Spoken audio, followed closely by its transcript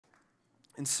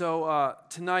And so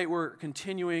tonight we're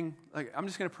continuing. I'm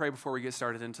just going to pray before we get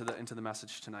started into the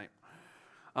message tonight.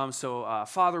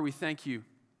 Father, we thank you.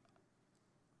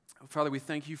 Father, we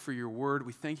thank you for your word.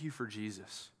 We thank you for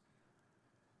Jesus.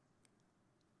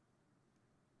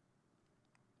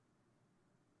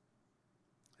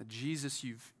 Jesus,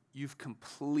 you've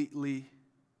completely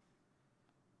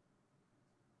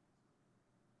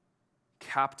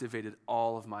captivated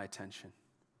all of my attention.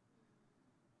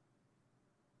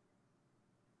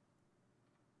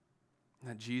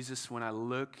 That Jesus, when I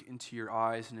look into your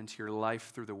eyes and into your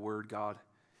life through the Word, God,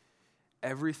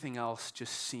 everything else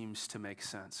just seems to make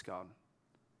sense, God.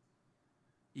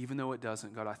 Even though it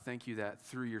doesn't, God, I thank you that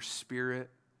through your Spirit,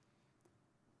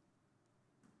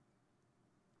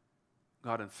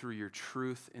 God, and through your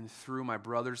truth, and through my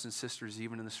brothers and sisters,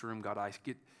 even in this room, God, I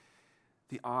get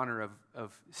the honor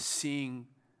of seeing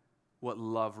what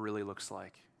love really looks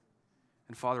like.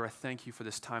 And Father, I thank you for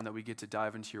this time that we get to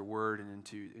dive into your word and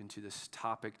into this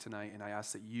topic tonight. And I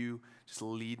ask that you just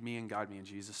lead me and guide me in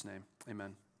Jesus' name.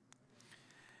 Amen.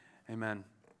 Amen.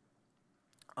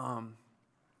 You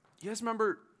guys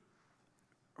remember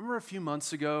a few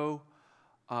months ago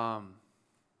when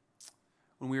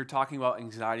we were talking about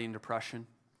anxiety and depression?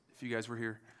 If you guys were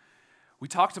here, we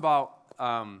talked about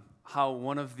how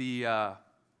one of the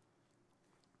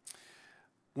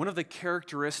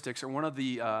characteristics or one of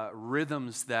the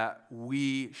rhythms that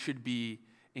we should be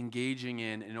engaging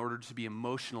in order to be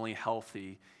emotionally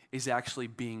healthy is actually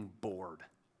being bored.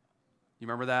 You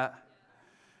remember that?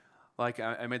 Like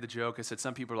I made the joke, I said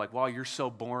some people are like, wow, you're so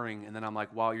boring. And then I'm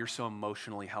like, wow, you're so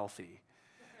emotionally healthy.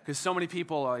 Because so many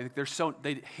people,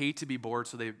 they hate to be bored,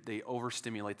 so they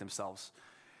overstimulate themselves.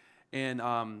 And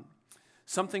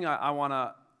something I want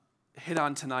to hit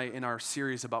on tonight in our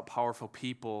series about powerful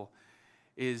people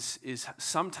is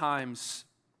sometimes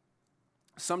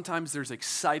there's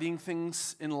exciting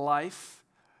things in life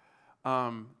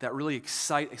that really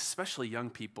excite, especially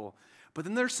young people. But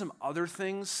then there's some other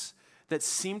things that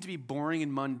seem to be boring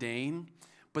and mundane,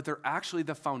 but they're actually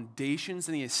the foundations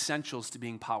and the essentials to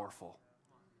being powerful.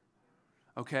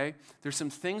 Okay? There's some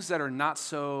things that are not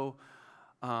so,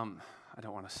 I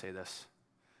don't want to say this.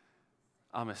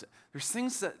 There's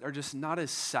things that are just not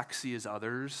as sexy as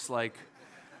others, like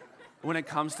when it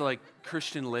comes to like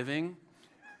Christian living,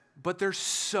 but they're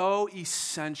so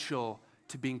essential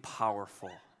to being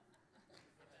powerful.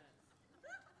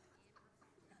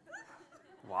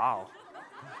 Wow.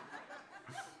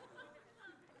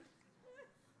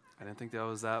 I didn't think that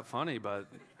was that funny, but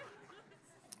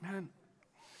man.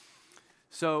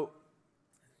 So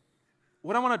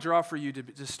what I want to draw for you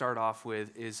to start off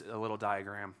with is a little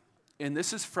diagram. And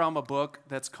this is from a book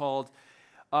that's called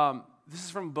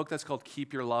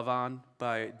Keep Your Love On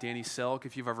by Danny Silk.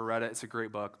 If you've ever read it, it's a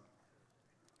great book.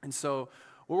 And so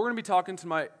what we're going to be talking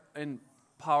in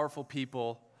powerful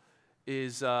people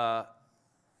is we're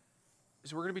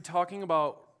going to be talking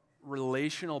about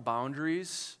relational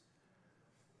boundaries,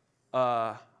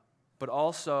 but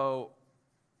also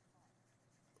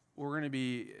we're going to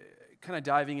be kind of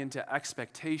diving into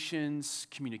expectations,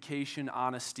 communication,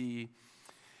 honesty.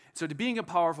 So being a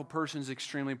powerful person is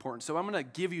extremely important. So I'm going to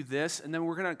give you this, and then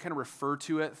we're going to kind of refer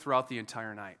to it throughout the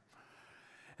entire night.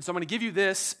 And so I'm going to give you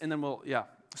this, and then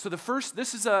So the first,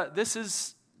 this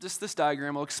is just this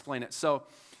diagram. I'll explain it. So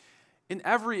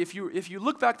if you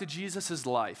look back to Jesus'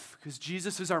 life, because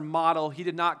Jesus is our model, he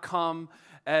did not come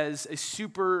as a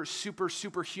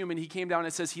superhuman. He came down, and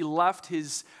it says he left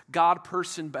his God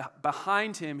person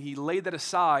behind him. He laid that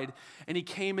aside, and he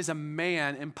came as a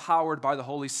man empowered by the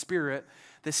Holy Spirit,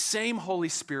 the same Holy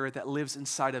Spirit that lives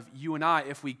inside of you and I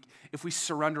if we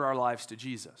surrender our lives to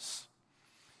Jesus.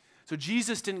 So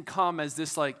Jesus didn't come as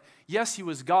this yes, he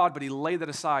was God, but he laid that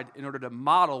aside in order to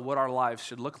model what our lives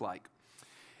should look like.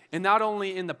 And not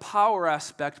only in the power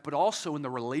aspect, but also in the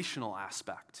relational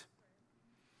aspect.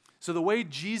 So the way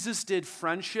Jesus did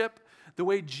friendship, the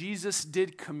way Jesus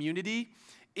did community,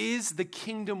 is the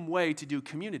kingdom way to do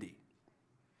community.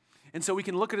 And so we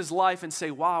can look at his life and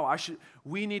say, wow,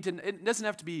 it doesn't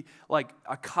have to be like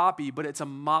a copy, but it's a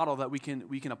model that we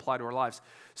can apply to our lives.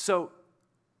 So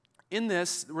in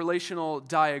this relational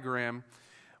diagram,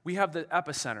 we have the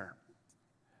epicenter.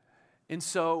 And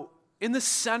so in the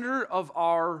center of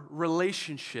our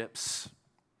relationships,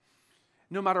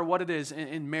 no matter what it is,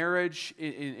 in marriage,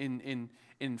 in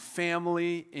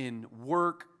family, in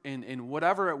work, in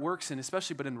whatever it works in,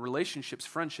 especially but in relationships,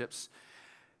 friendships,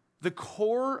 the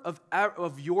core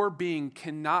of your being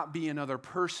cannot be another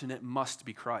person, it must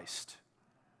be Christ.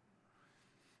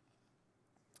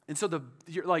 And so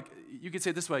you could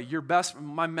say it this way,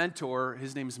 my mentor,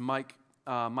 his name is Mike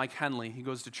Mike Henley. He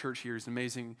goes to church here. He's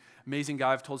an amazing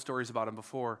guy. I've told stories about him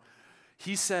before.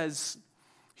 He says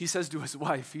to his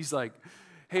wife, he's like,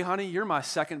 hey, honey, you're my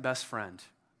second best friend.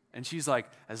 And she's like,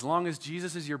 as long as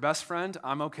Jesus is your best friend,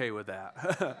 I'm okay with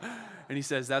that. And he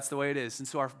says, that's the way it is. And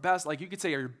so our best, like you could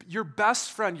say, your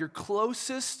best friend, your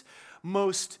closest,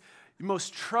 most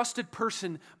trusted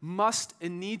person must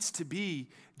and needs to be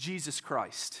Jesus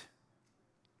Christ.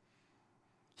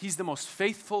 He's the most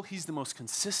faithful, he's the most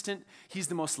consistent, he's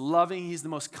the most loving, he's the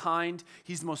most kind,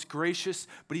 he's the most gracious,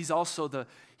 but he's also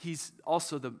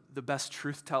the best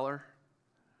truth teller.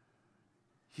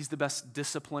 He's the best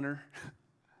discipliner.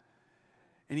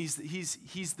 And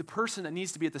he's the person that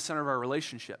needs to be at the center of our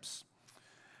relationships.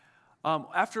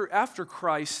 After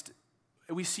Christ,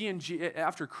 we see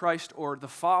after Christ or the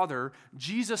Father,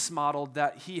 Jesus modeled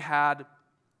that he had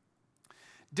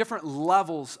different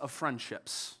levels of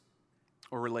friendships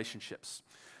or relationships.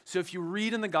 So if you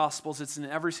read in the Gospels, it's in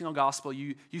every single Gospel,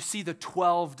 you see the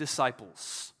 12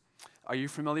 disciples. Are you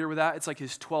familiar with that? It's like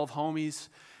his 12 homies,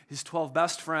 his 12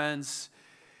 best friends.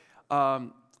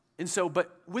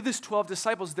 But with his 12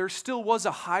 disciples, there still was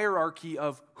a hierarchy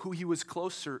of who he was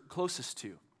closest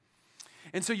to.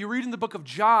 And so you read in the book of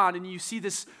John, and you see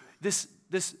this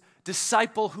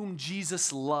disciple whom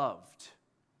Jesus loved.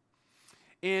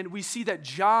 And we see that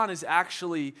John is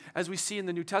actually, as we see in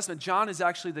the New Testament, John is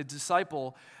actually the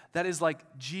disciple that is like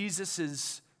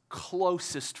Jesus'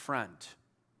 closest friend.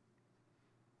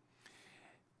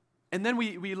 And then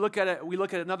we look at it, we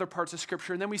look at another parts of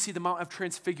Scripture, and then we see the Mount of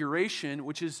Transfiguration,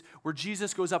 which is where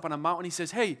Jesus goes up on a mountain. He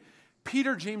says, hey,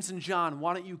 Peter, James, and John,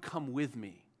 why don't you come with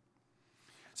me?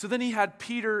 So then he had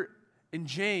Peter and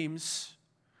James,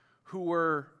 who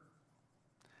were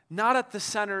not at the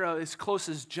center as close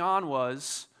as John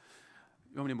was.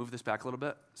 You want me to move this back a little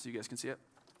bit so you guys can see it?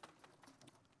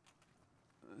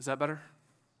 Is that better?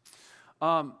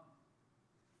 That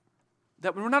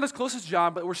we're not as close as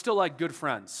John, but we're still like good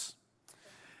friends.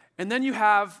 And then you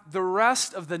have the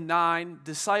rest of the 9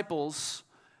 disciples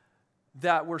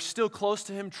that were still close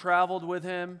to him, traveled with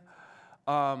him,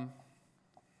 but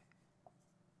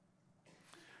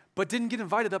didn't get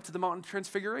invited up to the Mountain of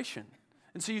Transfiguration.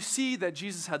 And so you see that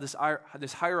Jesus had this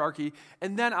hierarchy.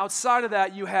 And then outside of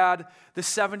that, you had the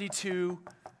 72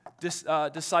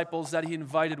 disciples that he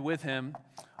invited with him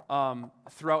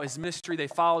throughout his ministry. They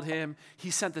followed him.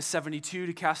 He sent the 72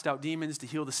 to cast out demons, to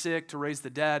heal the sick, to raise the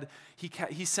dead.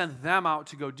 He sent them out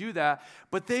to go do that.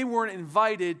 But they weren't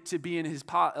invited to be in his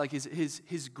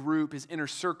group, his inner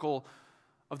circle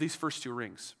of these first 2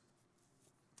 rings.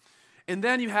 And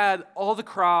then you had all the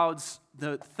crowds,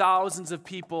 the thousands of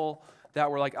people that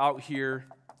were like out here,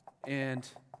 and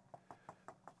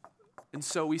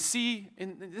so we see,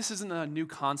 and this isn't a new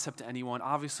concept to anyone.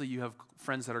 Obviously, you have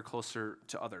friends that are closer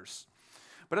to others,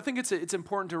 but I think it's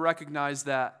important to recognize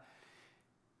that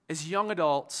as young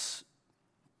adults,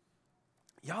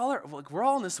 we're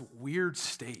all in this weird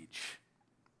stage,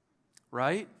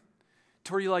 right?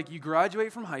 To where you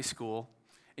graduate from high school,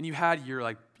 and you had you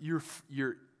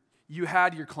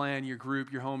had your clan, your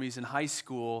group, your homies in high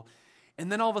school. And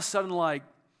then all of a sudden,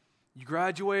 you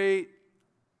graduate,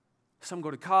 some go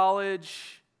to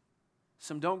college,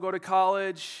 some don't go to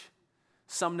college,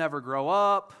 some never grow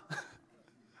up.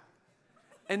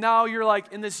 And now you're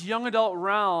in this young adult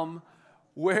realm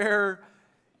where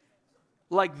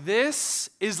this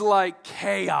is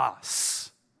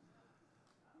chaos.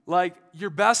 Your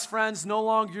best friend's no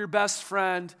longer your best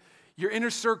friend. Your inner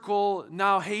circle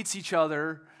now hates each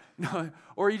other.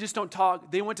 Or you just don't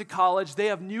talk. They went to college. They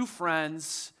have new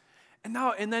friends. And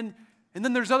then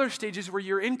there's other stages where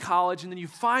you're in college and then you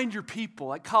find your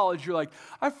people. At college, you're like,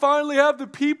 I finally have the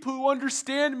people who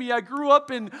understand me. I grew up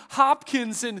in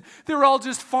Hopkins and they were all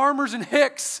just farmers and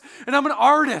hicks. And I'm an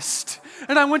artist.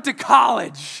 And I went to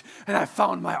college and I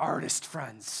found my artist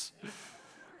friends.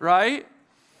 Right?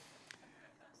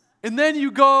 And then you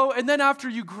go, and then after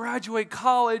you graduate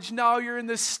college, now you're in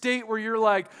this state where you're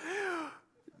like,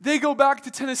 they go back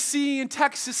to Tennessee and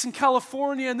Texas and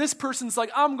California, and this person's like,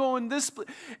 I'm going this,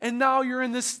 and now you're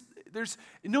in this,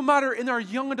 no matter in our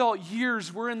young adult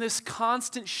years, we're in this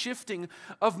constant shifting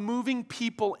of moving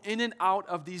people in and out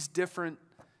of these different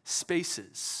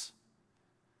spaces.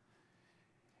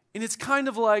 And it's kind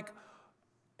of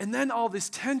and then all this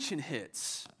tension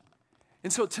hits.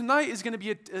 And so tonight is going to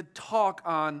be a talk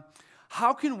on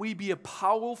how can we be a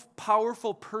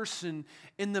powerful person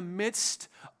in the midst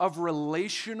of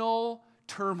relational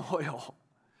turmoil,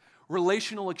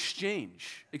 relational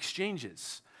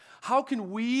exchanges. How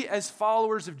can we as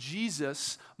followers of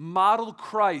Jesus model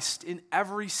Christ in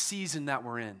every season that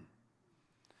we're in?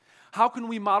 How can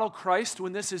we model Christ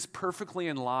when this is perfectly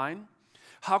in line?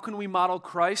 How can we model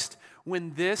Christ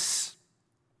when this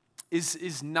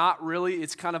is not really,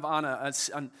 it's kind of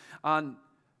on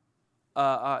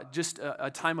just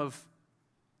a time of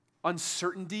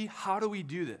uncertainty? How do we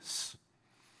do this?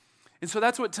 And so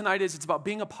that's what tonight is. It's about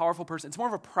being a powerful person. It's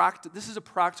more of a this is a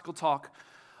practical talk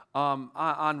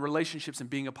on relationships and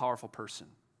being a powerful person.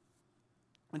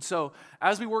 And so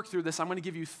as we work through this, I'm going to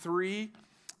give you three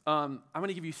kind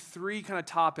of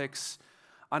topics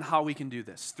on how we can do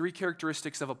this. 3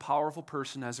 characteristics of a powerful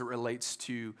person as it relates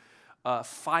to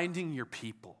finding your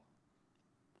people.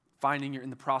 In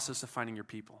the process of finding your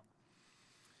people.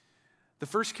 The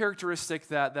first characteristic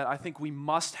that I think we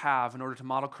must have in order to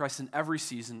model Christ in every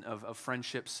season of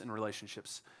friendships and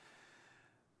relationships,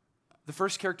 the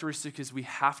first characteristic is we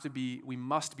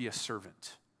must be a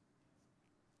servant.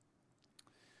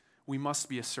 We must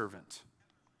be a servant.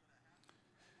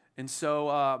 And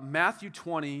so Matthew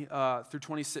 20 through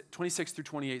 26 through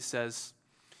 28 says,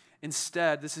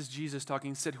 instead, this is Jesus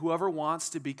talking, he said, whoever wants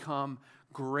to become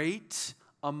great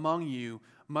among you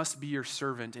must be your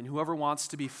servant, and whoever wants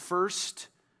to be first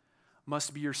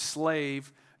must be your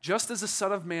slave, just as the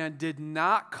Son of Man did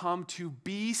not come to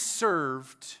be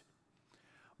served,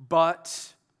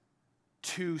 but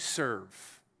to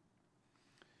serve.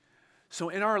 So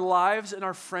in our lives, in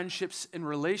our friendships and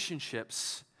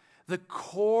relationships, the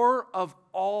core of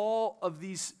all of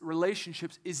these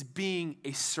relationships is being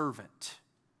a servant.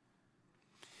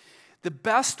 The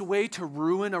best way to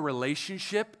ruin a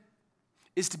relationship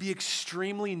is to be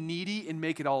extremely needy and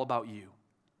make it all about you.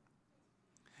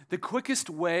 The quickest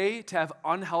way to have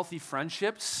unhealthy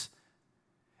friendships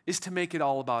is to make it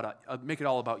all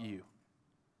about you.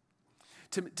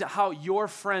 To how your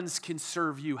friends can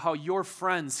serve you, how your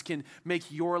friends can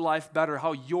make your life better,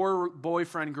 how your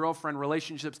boyfriend-girlfriend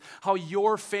relationships, how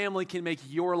your family can make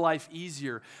your life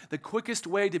easier. The quickest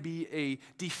way to be a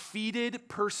defeated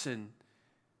person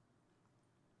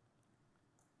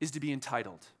is to be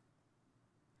entitled.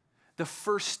 The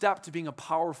first step to being a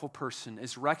powerful person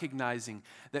is recognizing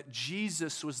that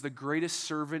Jesus was the greatest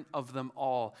servant of them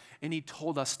all, and he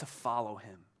told us to follow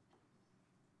him.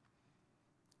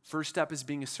 First step is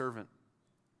being a servant.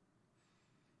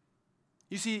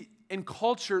 You see, in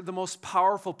culture, the most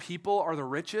powerful people are the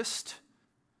richest.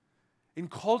 In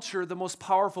culture, the most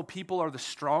powerful people are the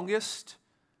strongest.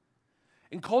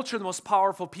 In culture, the most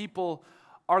powerful people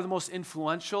are the most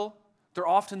influential. They're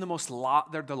often they're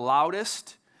the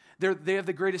loudest. They have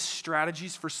the greatest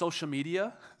strategies for social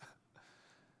media.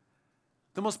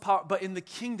 But in the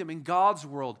kingdom, in God's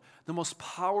world, the most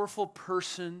powerful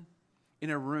person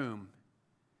in a room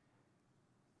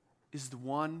is the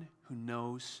one who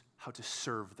knows how to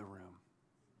serve the room.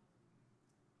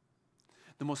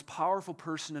 The most powerful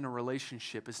person in a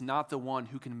relationship is not the one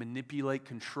who can manipulate,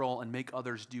 control, and make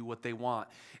others do what they want.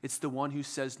 It's the one who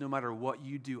says, no matter what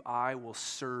you do, I will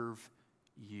serve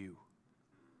you.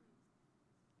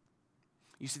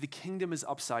 You see, the kingdom is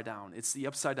upside down. It's the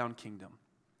upside down kingdom.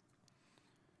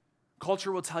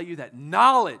 Culture will tell you that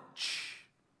knowledge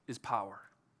is power.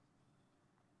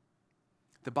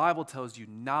 The Bible tells you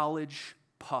knowledge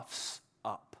puffs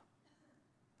up,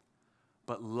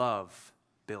 but love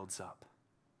builds up.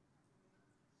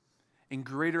 And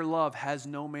greater love has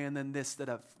no man than this, than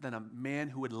a man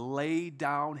who would lay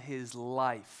down his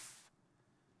life.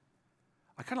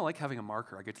 I kind of like having a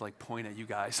marker. I get to point at you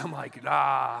guys. I'm like,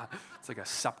 it's like a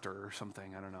scepter or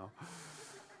something. I don't know.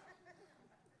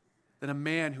 Than a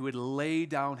man who would lay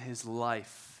down his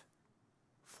life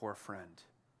for a friend.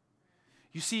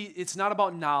 You see, it's not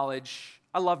about knowledge.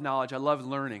 I love knowledge. I love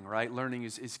learning, right? Learning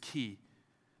is key.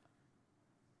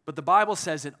 But the Bible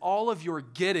says in all of your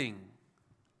getting,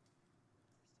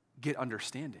 get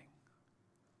understanding.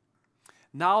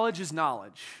 Knowledge is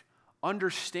knowledge.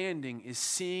 Understanding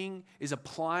is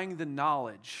applying the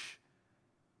knowledge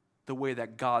the way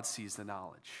that God sees the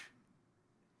knowledge.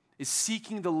 Is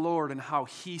seeking the Lord and how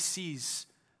he sees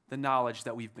the knowledge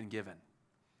that we've been given.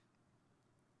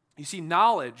 You see,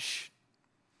 knowledge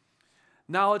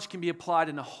can be applied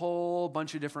in a whole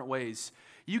bunch of different ways.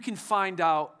 You can find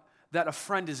out that a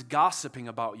friend is gossiping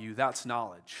about you. That's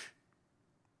knowledge.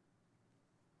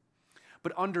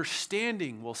 But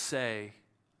understanding will say,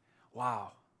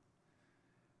 wow,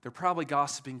 they're probably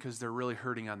gossiping because they're really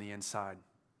hurting on the inside.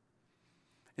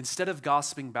 Instead of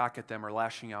gossiping back at them or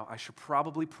lashing out, I should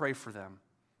probably pray for them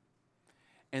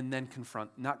and then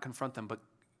not confront them, but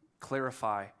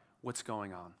clarify what's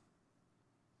going on.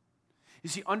 You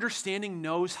see, understanding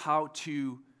knows how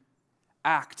to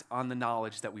act on the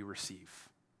knowledge that we receive.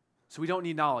 So we don't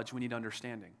need knowledge, we need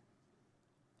understanding.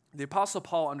 The Apostle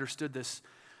Paul understood this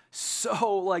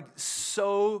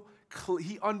so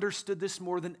he understood this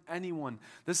more than anyone.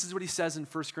 This is what he says in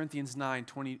 1 Corinthians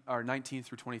 19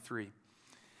 through 23.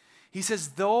 He says,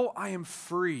 though I am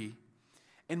free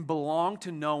and belong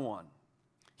to no one.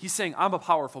 He's saying, I'm a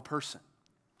powerful person.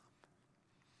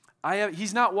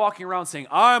 He's not walking around saying,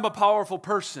 I'm a powerful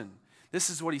person. This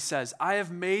is what he says. I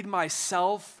have made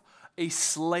myself a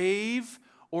slave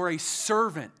or a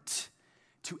servant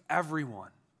to everyone.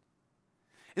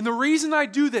 And the reason I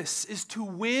do this is to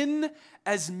win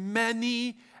as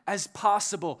many as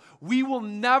possible. We will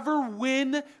never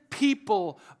win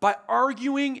people by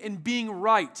arguing and being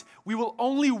right. We will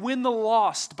only win the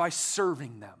lost by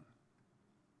serving them.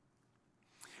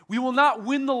 We will not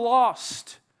win the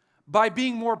lost by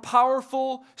being more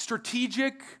powerful,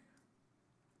 strategic.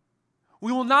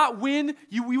 We will not win.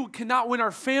 We cannot win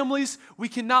our families. We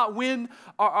cannot win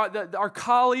our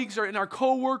colleagues and our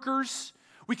coworkers.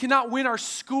 We cannot win our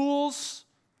schools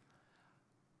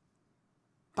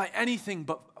by anything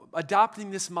but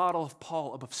adopting this model of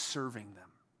Paul of serving them,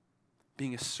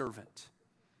 being a servant.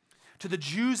 To the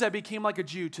Jews, I became like a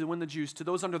Jew to win the Jews. To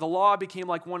those under the law, I became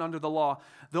like one under the law,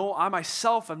 though I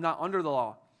myself am not under the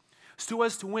law, so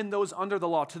as to win those under the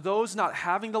law. To those not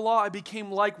having the law, I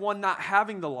became like one not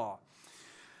having the law,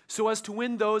 so as to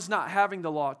win those not having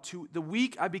the law. To the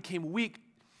weak, I became weak.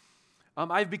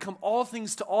 I've become all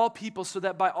things to all people, so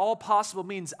that by all possible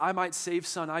means I might save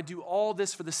some. I do all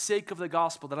this for the sake of the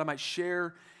gospel, that I might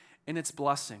share in its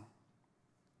blessing.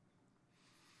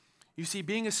 You see,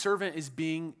 being a servant is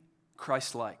being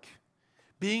Christ-like.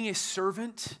 Being a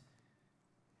servant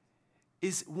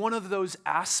is one of those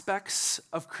aspects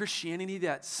of Christianity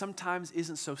that sometimes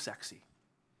isn't so sexy.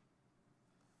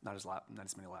 Not as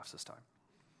many laughs this time.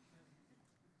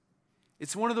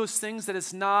 It's one of those things that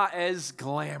it's not as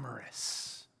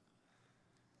glamorous.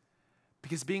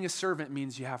 Because being a servant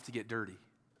means you have to get dirty.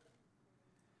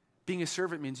 Being a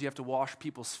servant means you have to wash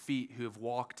people's feet who have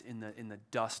walked in the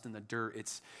dust and the dirt.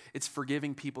 It's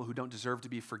forgiving people who don't deserve to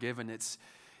be forgiven. It's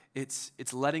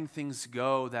letting things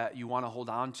go that you want to hold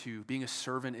on to. Being a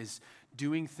servant is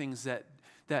doing things that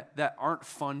aren't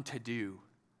fun to do.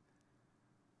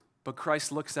 But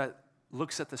Christ looks at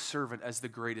the servant as the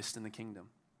greatest in the kingdom.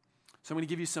 So I'm going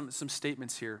to give you some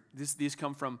statements here. These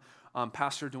come from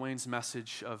Pastor Dwayne's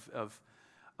message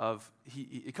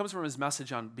it comes from his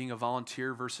message on being a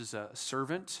volunteer versus a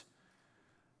servant.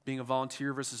 Being a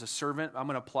volunteer versus a servant. I'm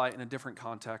going to apply it in a different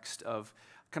context of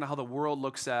kind of how the world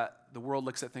looks at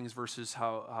things versus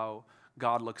how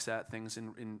God looks at things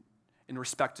in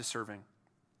respect to serving.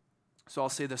 So I'll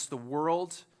say this: the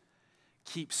world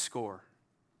keeps score.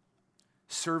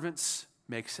 Servants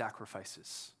make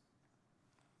sacrifices.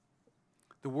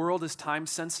 The world is time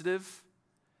sensitive.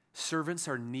 Servants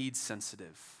are need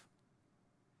sensitive.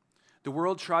 The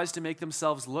world tries to make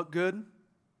themselves look good.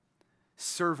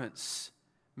 Servants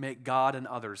make God and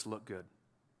others look good.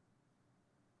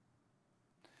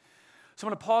 So I'm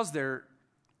going to pause there.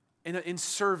 In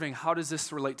serving, how does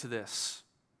this relate to this?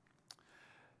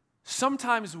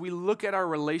 Sometimes we look at our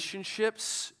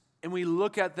relationships and we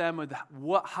look at them with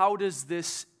how does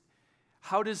this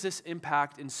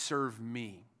impact and serve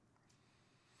me?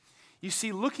 You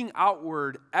see, looking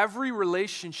outward, every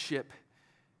relationship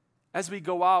as we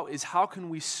go out is how can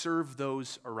we serve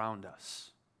those around us?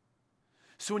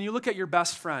 So when you look at your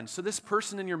best friend, so this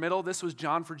person in your middle, this was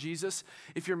John for Jesus.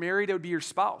 If you're married, it would be your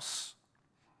spouse.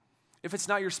 If it's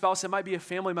not your spouse, it might be a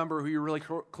family member who you're really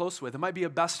close with. It might be a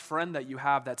best friend that you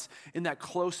have that's in that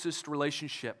closest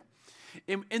relationship.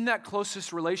 In that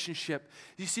closest relationship,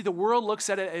 you see, the world looks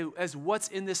at it as what's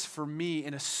in this for me,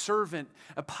 and a servant,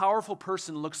 a powerful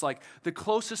person looks like the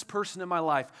closest person in my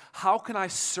life. How can I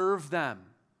serve them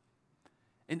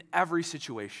in every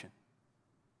situation?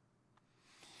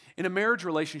 In a marriage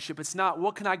relationship, it's not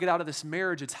what can I get out of this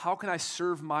marriage, it's how can I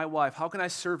serve my wife? How can I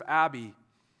serve Abby?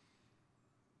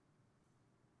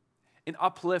 And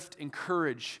uplift,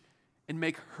 encourage, and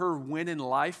make her win in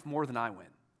life more than I win.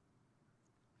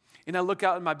 And I look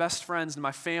out at my best friends and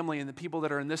my family and the people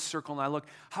that are in this circle, and I look,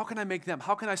 how can I make them?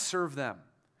 How can I serve them?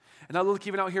 And I look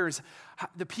even out here as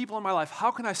the people in my life, how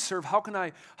can I serve? How can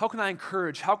I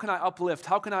encourage? How can I uplift?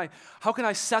 How can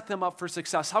I set them up for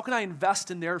success? How can I invest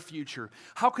in their future?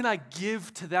 How can I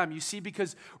give to them? You see,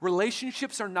 because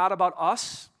relationships are not about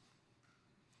us.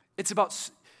 It's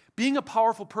about being a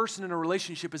powerful person in a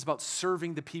relationship is about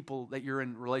serving the people that you're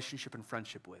in relationship and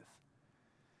friendship with.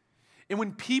 And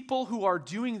when people who are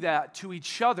doing that to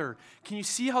each other, can you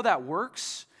see how that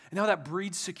works? and how that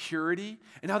breeds security,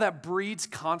 and how that breeds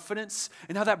confidence,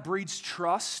 and how that breeds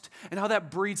trust, and how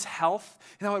that breeds health,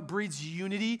 and how it breeds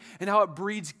unity, and how it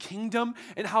breeds kingdom,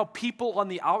 and how people on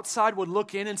the outside would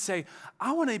look in and say,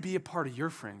 I want to be a part of your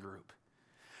friend group.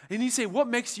 And you say, what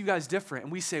makes you guys different?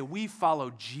 And we say, we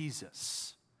follow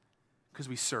Jesus because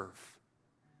we serve.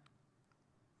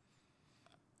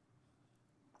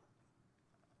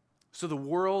 So the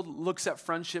world looks at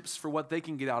friendships for what they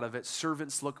can get out of it.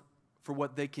 Servants look for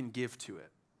what they can give to it.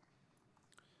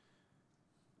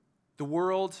 The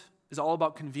world is all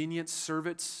about convenience.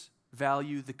 Servants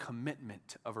value the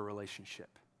commitment of a relationship.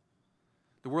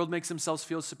 The world makes themselves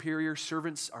feel superior.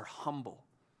 Servants are humble.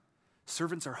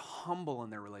 Servants are humble in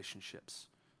their relationships.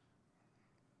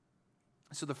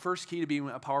 So the first key to being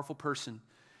a powerful person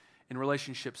in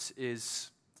relationships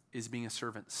is being a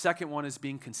servant. Second one is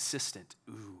being consistent.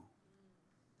 Ooh.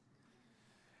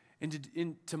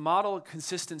 And to model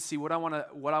consistency, what I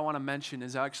want to mention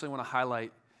is I actually want to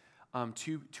highlight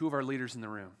two of our leaders in the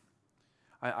room.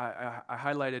 I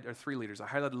highlighted, or three leaders. I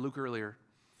highlighted Luke earlier.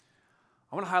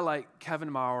 I want to highlight Kevin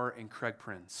Maurer and Craig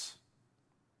Prince.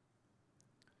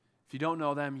 If you don't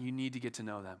know them, you need to get to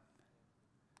know them.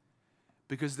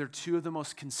 Because they're two of the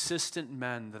most consistent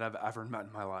men that I've ever met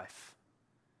in my life.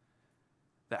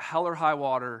 That hell or high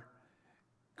water,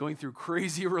 going through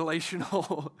crazy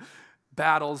relational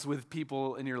battles with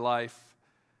people in your life,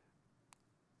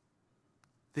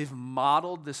 they've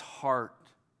modeled this heart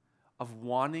of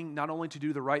wanting not only to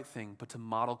do the right thing, but to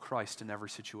model Christ in every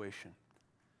situation.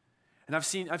 And I've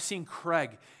seen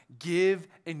Craig give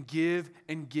and give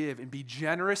and give and be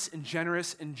generous and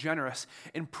generous and generous.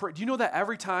 And do you know that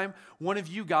every time one of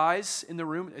you guys in the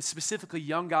room, specifically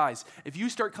young guys, if you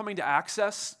start coming to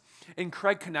Access and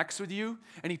Craig connects with you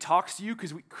and he talks to you,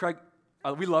 because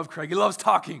we love Craig. He loves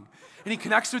talking. And he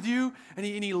connects with you, and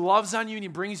he loves on you, and he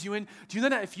brings you in. Do you know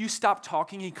that if you stop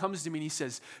talking, he comes to me and he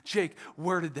says, Jake,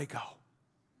 where did they go?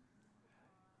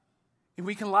 And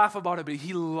we can laugh about it, but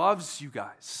he loves you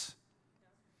guys.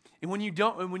 And when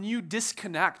you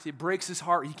disconnect, it breaks his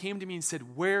heart. He came to me and said,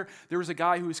 there was a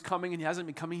guy who was coming, and he hasn't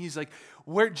been coming. He's like,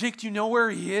 Jake, do you know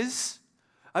where he is?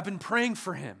 I've been praying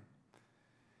for him.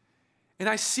 And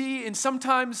I see, and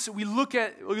sometimes we look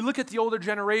at the older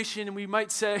generation and we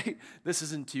might say, this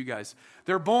isn't to you guys,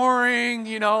 they're boring,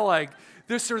 like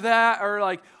this or that, or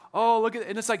like, oh, look at it.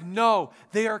 And it's like, no,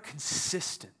 they are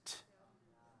consistent.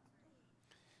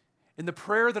 And the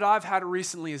prayer that I've had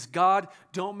recently is, God,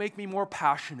 don't make me more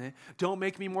passionate, don't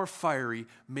make me more fiery,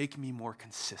 make me more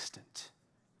consistent.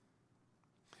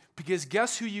 Because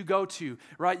guess who you go to,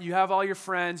 right? You have all your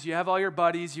friends, you have all your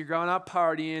buddies, you're going out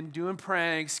partying, doing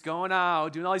pranks, going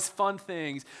out, doing all these fun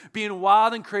things, being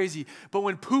wild and crazy. But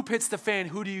when poop hits the fan,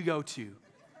 who do you go to?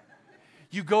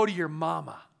 You go to your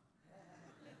mama.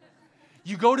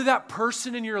 You go to that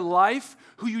person in your life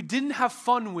who you didn't have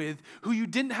fun with, who you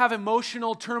didn't have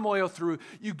emotional turmoil through.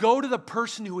 You go to the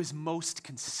person who is most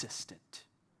consistent.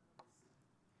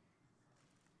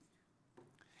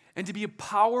 And to be a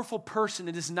powerful person,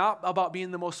 it is not about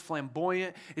being the most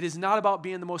flamboyant. It is not about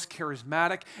being the most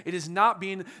charismatic. It is not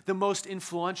being the most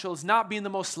influential. It's not being the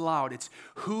most loud. It's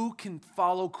who can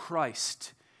follow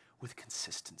Christ with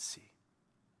consistency.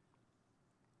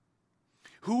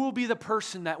 Who will be the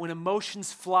person that when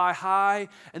emotions fly high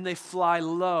and they fly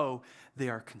low, they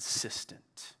are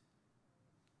consistent?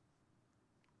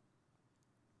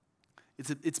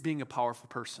 It's being a powerful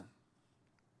person.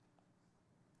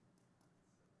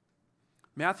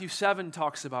 Matthew 7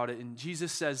 talks about it, and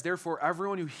Jesus says, therefore,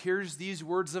 everyone who hears these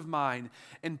words of mine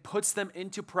and puts them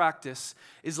into practice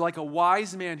is like a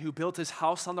wise man who built his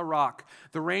house on the rock.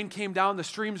 The rain came down, the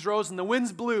streams rose, and the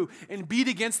winds blew and beat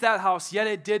against that house, yet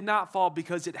it did not fall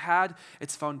because it had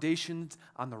its foundations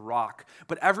on the rock.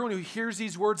 But everyone who hears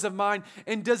these words of mine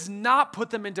and does not put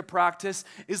them into practice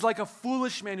is like a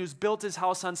foolish man who's built his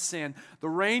house on sand. The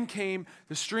rain came,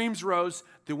 the streams rose,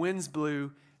 the winds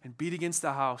blew and beat against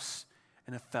the house,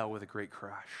 and it fell with a great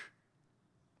crash.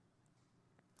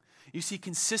 You see,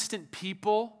 consistent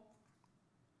people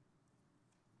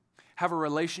have a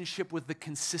relationship with the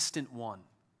consistent one.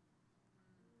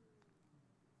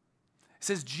 It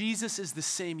says Jesus is the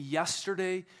same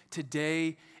yesterday,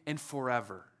 today, and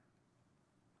forever.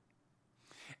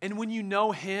 And when you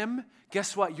know him,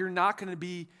 guess what? You're not going to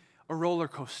be a roller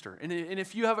coaster. And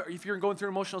if you're going through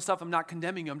emotional stuff, I'm not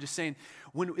condemning you. I'm just saying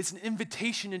when it's an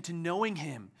invitation into knowing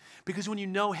him. Because when you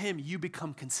know him, you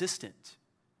become consistent.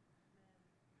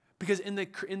 Because in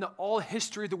the all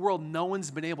history of the world, no one's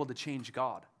been able to change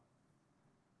God.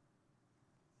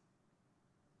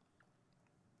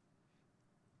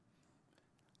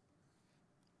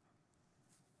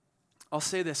 I'll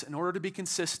say this, in order to be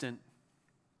consistent,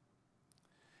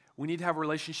 we need to have a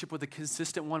relationship with a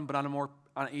consistent one, but on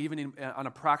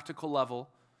a practical level.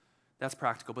 That's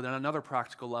practical, but on another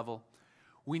practical level,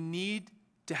 we need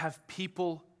to have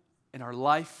people in our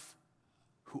life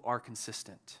who are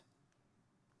consistent.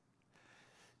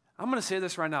 I'm going to say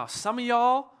this right now. Some of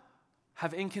y'all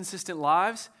have inconsistent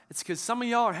lives. It's because some of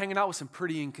y'all are hanging out with some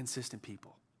pretty inconsistent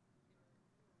people.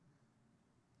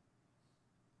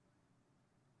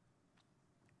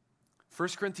 1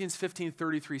 Corinthians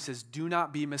 15:33 says, do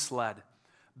not be misled.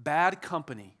 Bad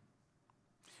company.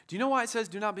 Do you know why it says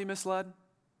do not be misled?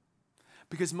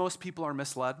 Because most people are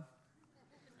misled.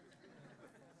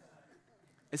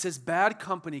 It says bad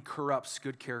company corrupts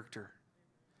good character.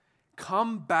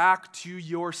 Come back to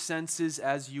your senses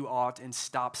as you ought and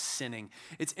stop sinning.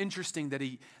 It's interesting that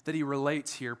he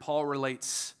relates here. Paul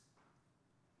relates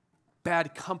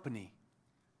bad company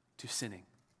to sinning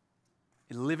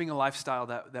and living a lifestyle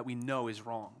that we know is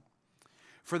wrong.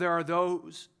 For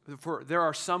there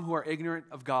are some who are ignorant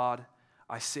of God.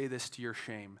 I say this to your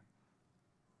shame.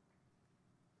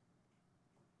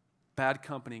 Bad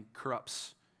company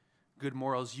corrupts good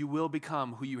morals. You will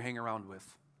become who you hang around with.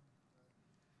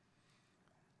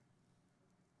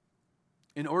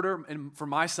 And for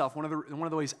myself, one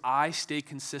of the ways I stay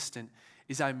consistent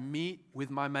is I meet with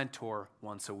my mentor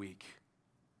once a week.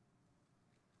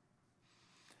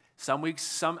 Some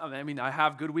weeks, I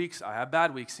have good weeks, I have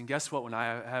bad weeks, and guess what? When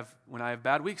I have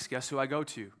bad weeks, guess who I go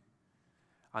to?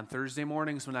 On Thursday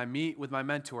mornings, when I meet with my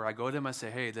mentor, I go to him. I say,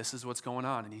 "Hey, this is what's going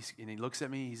on," and he looks at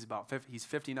me. He's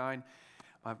 59,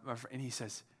 and he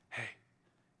says, "Hey,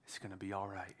 it's going to be all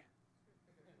right."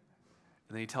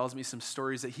 And then he tells me some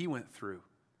stories that he went through.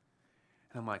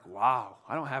 And I'm like, wow,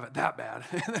 I don't have it that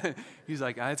bad. He's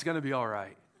like, it's going to be all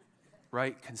right.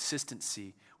 Right?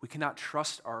 Consistency. We cannot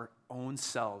trust our own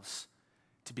selves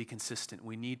to be consistent.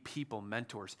 We need people,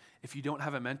 mentors. If you don't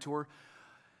have a mentor,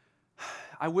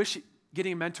 I wish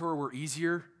getting a mentor were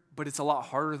easier, but it's a lot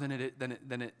harder than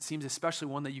it seems, especially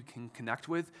one that you can connect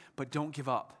with. But don't give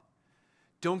up.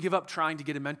 Don't give up trying to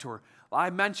get a mentor.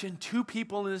 I mentioned 2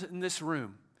 people in this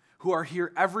room who are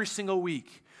here every single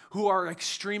week, who are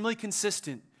extremely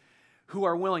consistent, who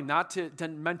are willing not to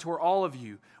mentor all of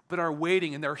you, but are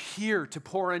waiting, and they're here to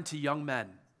pour into young men,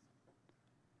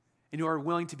 and who are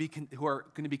going to be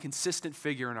consistent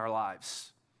figure in our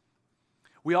lives.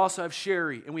 We also have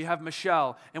Sherry, and we have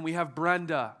Michelle, and we have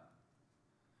Brenda,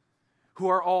 who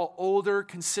are all older,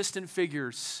 consistent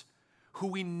figures who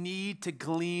we need to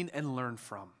glean and learn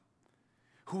from,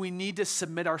 who we need to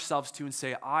submit ourselves to and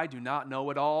say, I do not know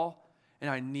it all, and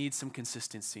I need some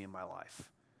consistency in my life.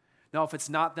 Now, if it's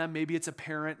not them, maybe it's a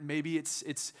parent, maybe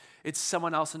it's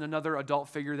someone else and another adult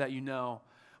figure that you know.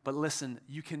 But listen,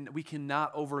 we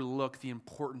cannot overlook the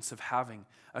importance of having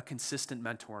a consistent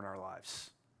mentor in our lives.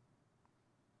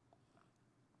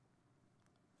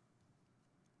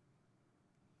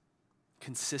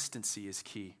 Consistency is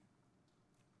key.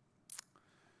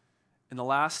 And the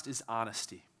last is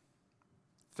honesty.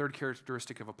 Third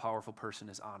characteristic of a powerful person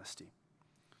is honesty.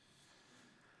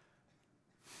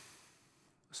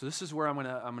 So this is where I'm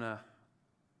gonna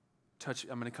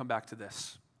come back to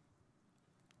this.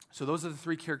 So those are the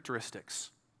 3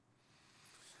 characteristics.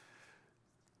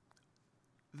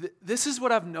 This is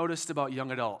what I've noticed about young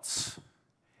adults.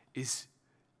 This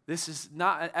is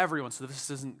not everyone, so this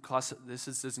doesn't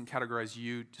categorize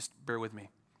you. Just bear with me.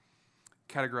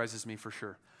 Categorizes me for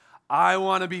sure. I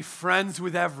want to be friends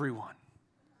with everyone.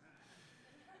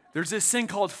 There's this thing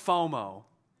called FOMO,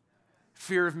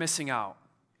 fear of missing out.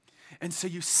 And so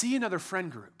you see another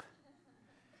friend group,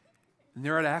 and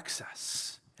they're at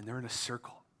Access, and they're in a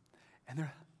circle, and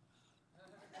they're...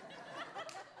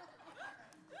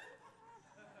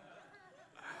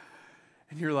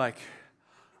 and you're like,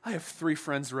 I have 3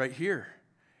 friends right here.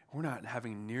 We're not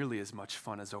having nearly as much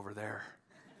fun as over there.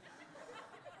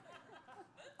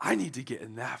 I need to get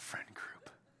in that friend group.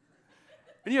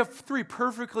 And you have 3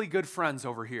 perfectly good friends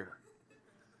over here.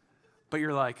 But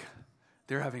you're like,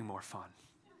 they're having more fun.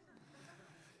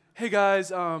 Hey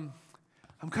guys, I'm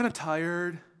kind of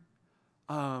tired.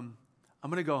 I'm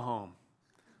going to go home.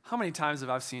 How many times have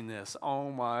I seen this?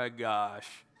 Oh my gosh.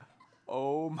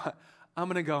 I'm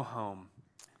going to go home.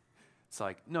 It's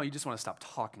like, no, you just want to stop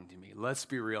talking to me. Let's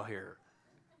be real here.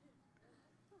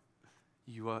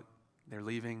 They're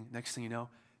leaving. Next thing you know,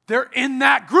 they're in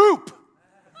that group.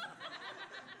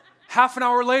 Half an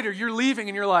hour later, you're leaving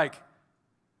and you're like,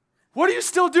 what are you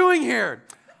still doing here?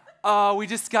 We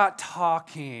just got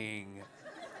talking.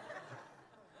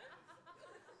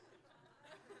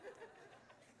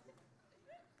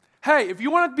 Hey, if you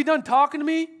want to be done talking to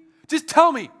me, just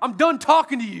tell me. I'm done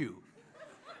talking to you.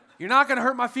 You're not going to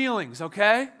hurt my feelings,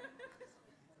 okay?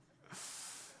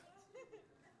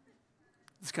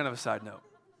 It's kind of a side note.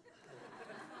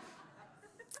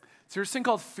 So there's this thing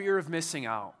called fear of missing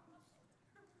out,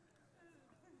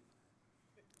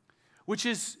 which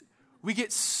is we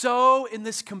get so in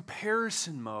this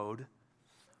comparison mode,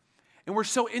 and we're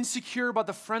so insecure about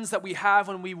the friends that we have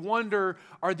when we wonder,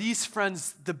 are these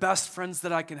friends the best friends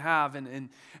that I can have? And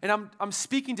I'm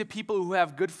speaking to people who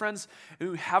have good friends,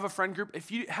 who have a friend group.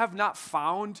 If you have not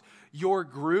found your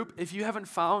group, if you haven't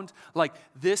found like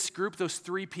this group, those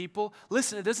 3 people,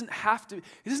 listen, it doesn't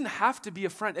have to be a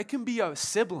friend. It can be a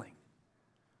sibling.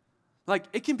 Like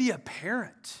it can be a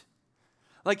parent.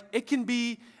 Like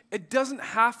it doesn't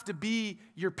have to be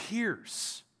your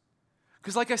peers.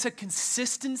 Because like I said,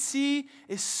 consistency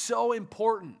is so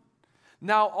important.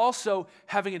 Now also,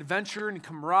 having adventure and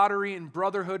camaraderie and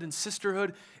brotherhood and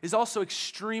sisterhood is also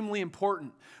extremely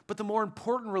important. But the more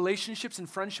important relationships and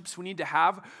friendships we need to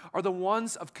have are the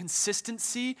ones of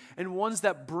consistency and ones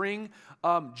that bring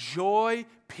joy,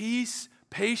 peace,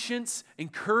 patience,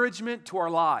 encouragement to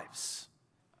our lives.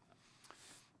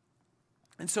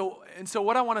 And so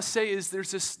what I want to say is there's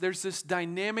this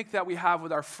dynamic that we have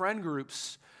with our friend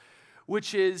groups,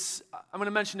 which is, I'm going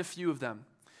to mention a few of them.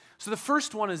 So the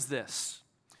first one is this.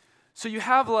 So you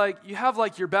have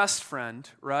like your best friend,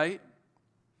 right?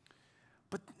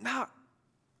 But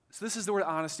so this is where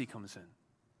honesty comes in.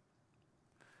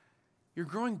 You're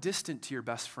growing distant to your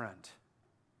best friend.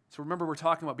 So remember, we're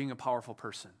talking about being a powerful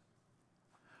person.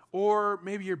 Or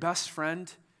maybe your best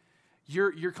friend,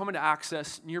 you're coming to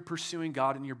Access and you're pursuing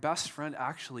God, and your best friend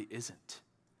actually isn't.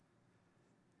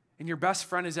 And your best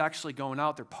friend is actually going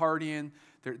out, they're partying,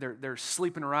 they're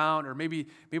sleeping around, or maybe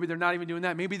they're not even doing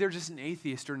that. Maybe they're just an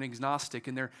atheist or an agnostic,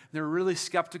 and they're really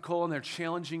skeptical, and they're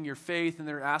challenging your faith, and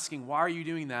they're asking, why are you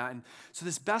doing that? And so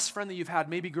this best friend that you've had,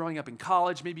 maybe growing up in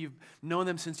college, maybe you've known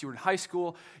them since you were in high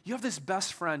school, you have this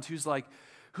best friend who's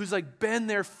been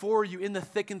there for you in the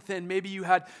thick and thin. Maybe you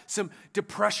had some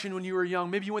depression when you were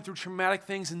young. Maybe you went through traumatic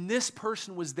things, and this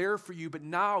person was there for you, but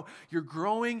now you're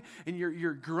growing, and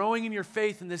you're growing in your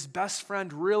faith, and this best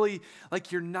friend really,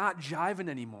 like, you're not jiving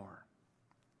anymore.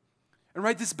 And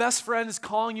right, this best friend is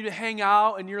calling you to hang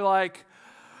out, and you're like,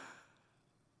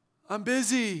 I'm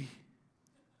busy.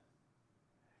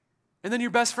 And then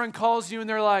your best friend calls you, and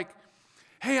they're like,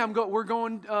 hey, we're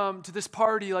going to this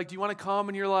party. Like, do you want to come?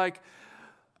 And you're like,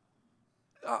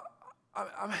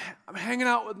 I'm hanging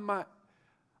out with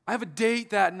I have a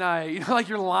date that night. Like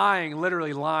you're lying,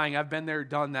 literally lying. I've been there,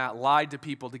 done that, lied to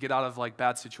people to get out of like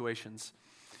bad situations.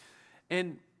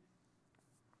 And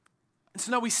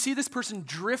so now we see this person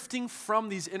drifting from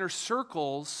these inner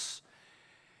circles,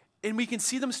 and we can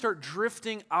see them start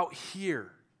drifting out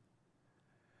here.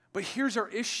 But here's our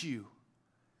issue.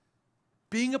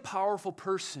 Being a powerful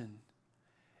person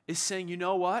is saying, you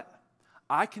know what?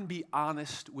 I can be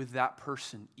honest with that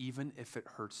person even if it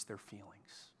hurts their feelings.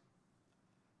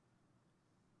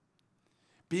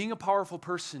 Being a powerful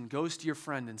person goes to your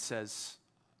friend and says,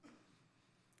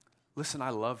 listen, I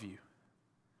love you.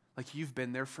 Like you've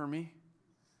been there for me.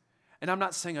 And I'm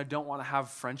not saying I don't want to have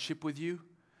friendship with you,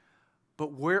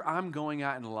 but where I'm going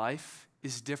at in life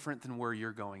is different than where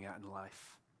you're going at in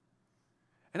life.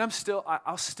 And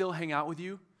I'll still hang out with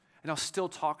you, and I'll still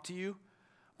talk to you,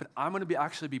 but I'm going to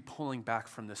actually be pulling back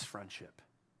from this friendship.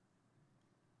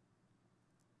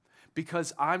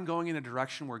 Because I'm going in a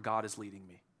direction where God is leading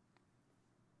me.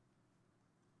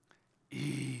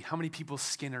 How many people's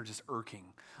skin are just irking,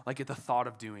 like at the thought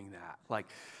of doing that? Like,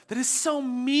 that is so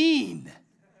mean.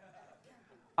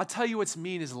 I'll tell you what's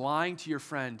mean is lying to your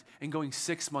friend and going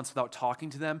 6 months without talking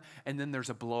to them, and then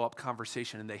there's a blow-up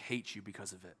conversation and they hate you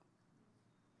because of it.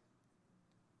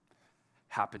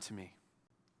 Happened to me.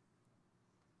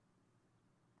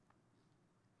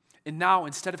 And now,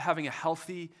 instead of having a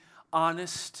healthy,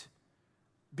 honest,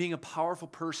 being a powerful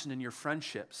person in your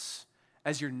friendships,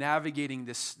 as you're navigating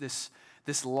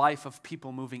this life of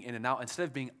people moving in and out, instead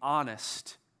of being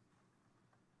honest,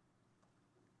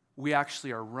 we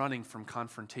actually are running from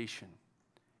confrontation.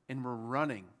 And we're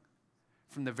running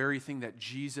from the very thing that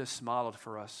Jesus modeled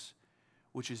for us,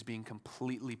 which is being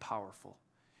completely powerful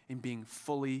and being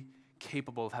fully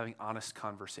capable of having honest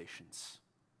conversations.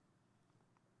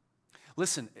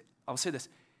 Listen, I'll say this.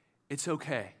 It's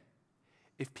okay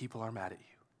if people are mad at you.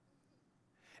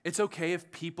 It's okay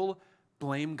if people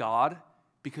blame God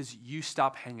because you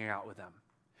stop hanging out with them.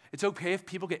 It's okay if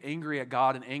people get angry at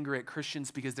God and angry at Christians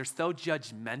because they're so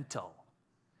judgmental.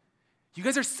 You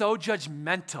guys are so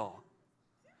judgmental.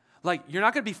 Like, you're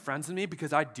not going to be friends with me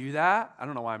because I do that. I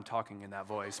don't know why I'm talking in that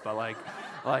voice, but like,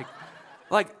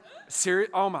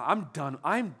 I'm done.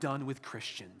 I'm done with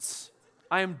Christians.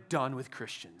 I am done with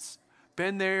Christians.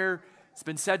 Been there. It's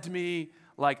been said to me,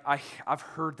 like, I've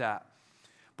heard that.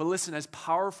 But listen, as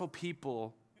powerful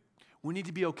people, we need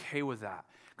to be okay with that.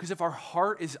 Because if our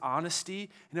heart is honesty,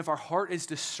 and if our heart is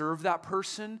to serve that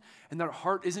person, and that our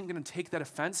heart isn't going to take that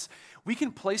offense, we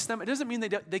can place them. It doesn't mean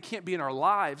they can't be in our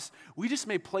lives. We just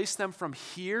may place them from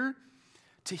here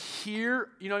to here.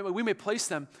 You know, we may place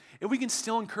them, and we can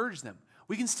still encourage them.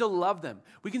 We can still love them.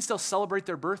 We can still celebrate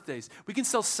their birthdays. We can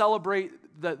still celebrate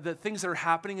the things that are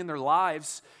happening in their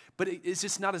lives, but it's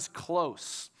just not as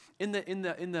close. In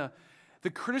the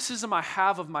criticism I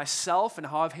have of myself and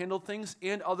how I've handled things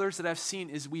and others that I've seen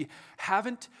is we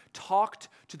haven't talked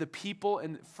to the people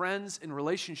and friends and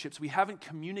relationships. We haven't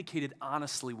communicated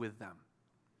honestly with them.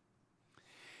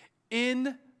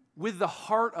 With the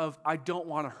heart of, I don't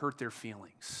want to hurt their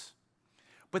feelings.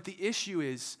 But the issue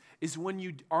is when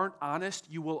you aren't honest,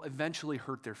 you will eventually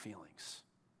hurt their feelings.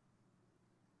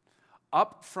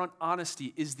 Upfront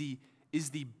honesty is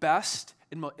the best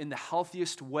and the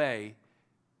healthiest way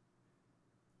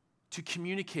to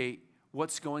communicate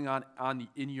what's going on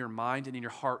in your mind and in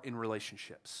your heart in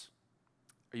relationships.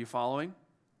 Are you following?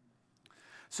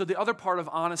 So the other part of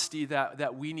honesty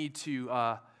that we need to,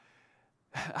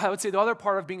 I would say the other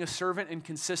part of being a servant and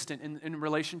consistent in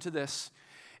relation to this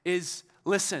is,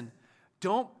 listen,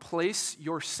 don't place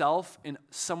yourself in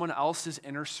someone else's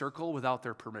inner circle without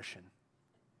their permission.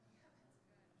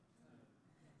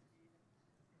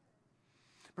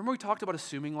 Remember we talked about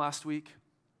assuming last week?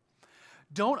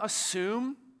 Don't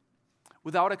assume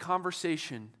without a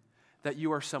conversation that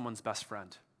you are someone's best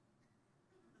friend.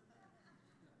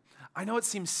 I know it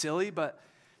seems silly, but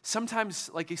sometimes,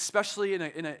 like especially in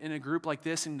a group like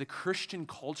this, in the Christian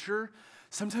culture,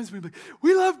 sometimes we're like,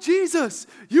 we love Jesus,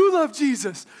 you love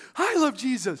Jesus, I love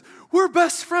Jesus, we're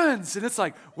best friends. And it's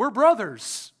like, we're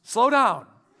brothers. Slow down.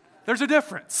 There's a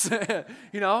difference,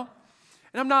 you know?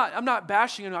 And I'm not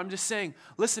bashing him. I'm just saying,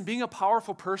 listen, being a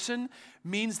powerful person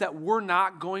means that we're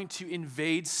not going to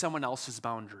invade someone else's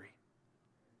boundary.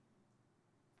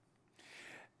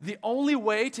 The only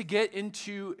way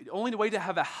to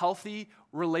have a healthy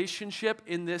relationship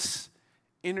in these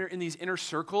inner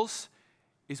circles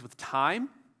is with time,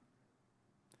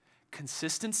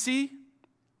 consistency,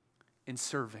 and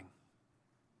serving.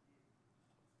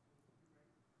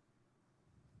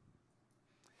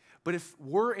 But if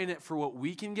we're in it for what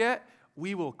we can get,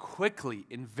 we will quickly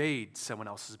invade someone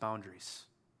else's boundaries.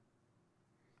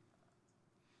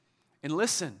 And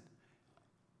listen,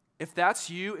 if that's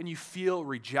you and you feel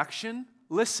rejection,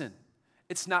 listen,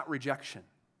 it's not rejection.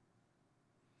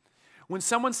 When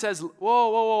someone says,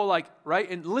 whoa, like, right?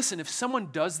 And listen, if someone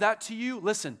does that to you,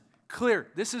 listen, clear,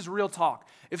 this is real talk.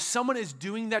 If someone is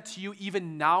doing that to you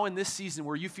even now in this season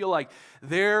where you feel like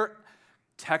they're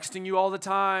texting you all the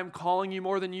time, calling you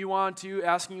more than you want to,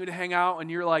 asking you to hang out,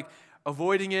 and you're like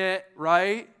avoiding it,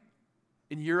 right?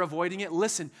 And you're avoiding it.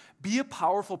 Listen, be a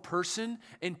powerful person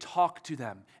and talk to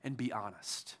them and be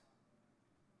honest.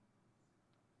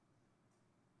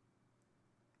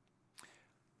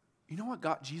 You know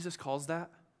what Jesus calls that?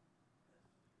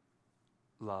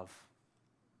 Love.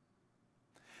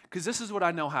 Because this is what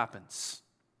I know happens.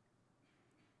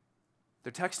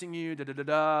 They're texting you,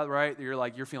 right?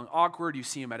 You're feeling awkward. You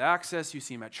see them at Access, you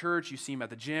see them at church, you see them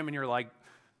at the gym, and you're like,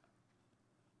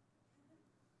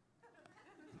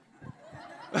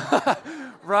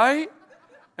 right?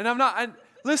 And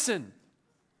listen,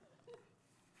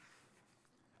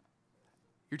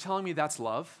 you're telling me that's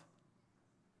love?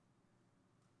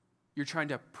 You're trying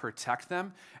to protect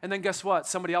them? And then guess what?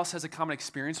 Somebody else has a common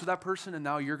experience with that person, and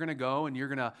now you're going to go and you're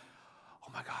going to,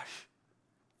 oh my gosh,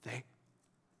 they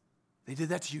did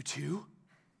that to you too?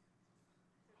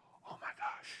 Oh my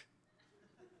gosh.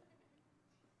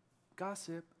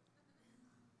 Gossip.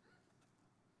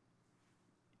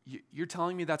 You're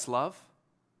telling me that's love?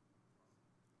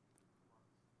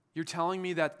 You're telling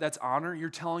me that's honor? You're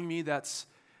telling me that's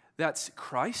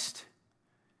Christ?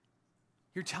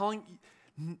 You're telling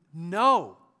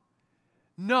no.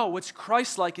 No, what's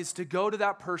Christ-like is to go to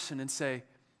that person and say,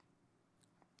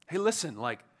 hey, listen,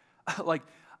 like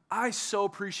I so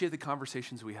appreciate the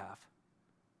conversations we have,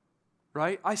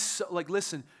 right?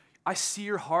 Listen, I see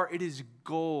your heart. It is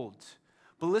gold.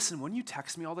 But listen, when you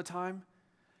text me all the time,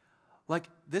 like,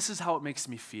 this is how it makes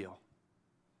me feel.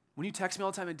 When you text me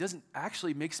all the time, it doesn't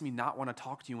actually makes me not want to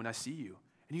talk to you when I see you.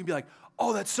 And you can be like,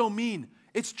 oh, that's so mean.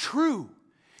 It's true.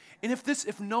 And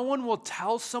if no one will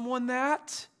tell someone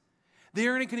that, they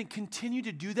are going to continue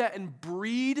to do that and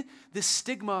breed this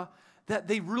stigma that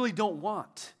they really don't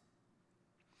want.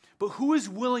 But who is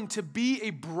willing to be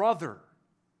a brother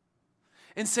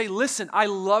and say, listen, I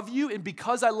love you, and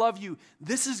because I love you,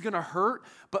 this is going to hurt,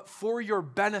 but for your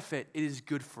benefit, it is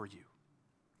good for you.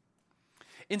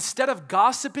 Instead of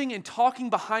gossiping and talking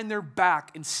behind their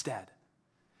back instead.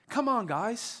 Come on,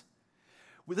 guys.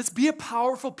 Let's be a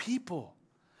powerful people.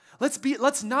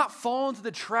 Let's not fall into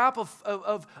the trap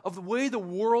of the way the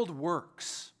world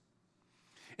works.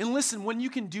 And listen, when you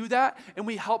can do that and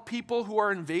we help people who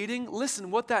are invading, listen,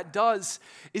 what that does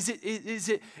is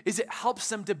it helps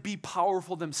them to be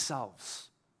powerful themselves.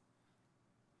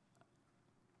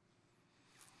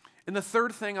 And the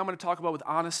third thing I'm going to talk about with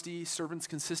honesty, servant's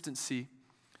consistency,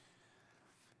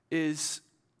 is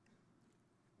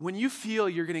when you feel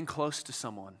you're getting close to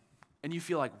someone and you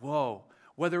feel like, whoa,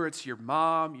 whether it's your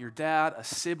mom, your dad, a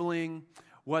sibling,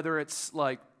 whether it's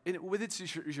like, with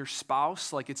it's your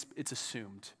spouse, like it's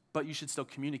assumed, but you should still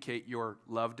communicate your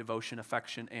love, devotion,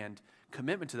 affection, and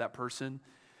commitment to that person.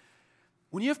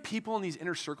 When you have people in these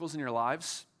inner circles in your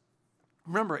lives,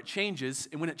 remember it changes,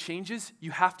 and when it changes, you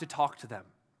have to talk to them.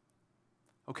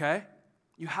 Okay?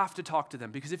 You have to talk to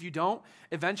them, because if you don't,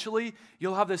 eventually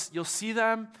you'll see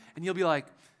them and you'll be like,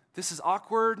 this is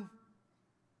awkward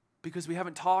because we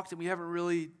haven't talked and we haven't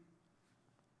really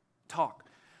talked.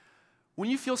 When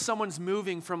you feel someone's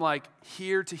moving from like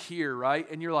here to here, right?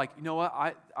 And you're like, you know what?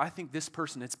 I think this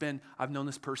person, I've known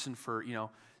this person for,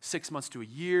 6 months to a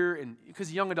year. And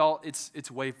because young adult, it's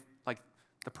way, like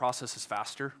the process is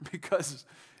faster because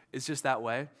it's just that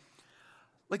way.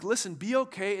 Like, listen, be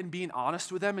okay in being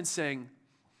honest with them and saying,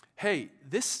 hey,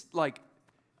 this, like,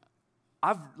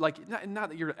 not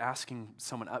that you're asking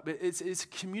someone, but it's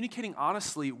communicating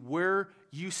honestly where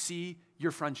you see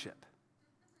your friendship.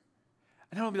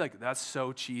 And I don't be like, that's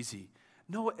so cheesy.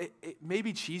 No, it may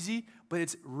be cheesy, but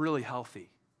it's really healthy.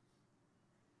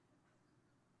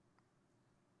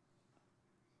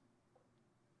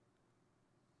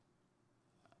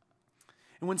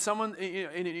 And when someone,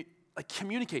 like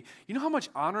communicate, you know how much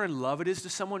honor and love it is to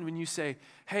someone when you say,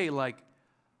 hey, like,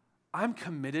 I'm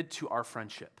committed to our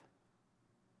friendship.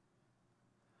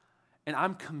 And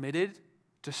I'm committed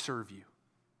to serve you.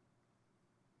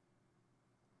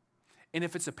 And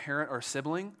if it's a parent or a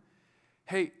sibling,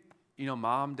 hey,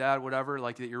 mom, dad, whatever,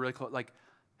 like that you're really close, like,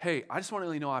 hey, I just want to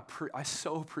let you know I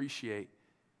so appreciate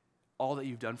all that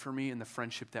you've done for me and the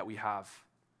friendship that we have.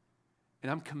 And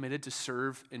I'm committed to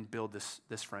serve and build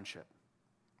this friendship.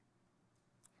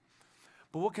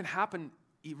 But what can happen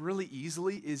really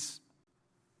easily is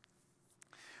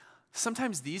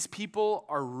sometimes these people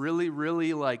are really,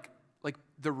 really like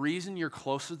the reason you're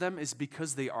close to them is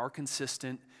because they are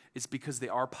consistent. It's because they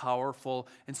are powerful.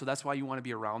 And so that's why you want to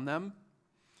be around them.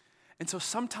 And so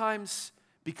sometimes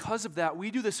because of that,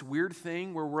 we do this weird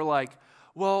thing where we're like,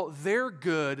 well, they're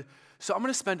good, so I'm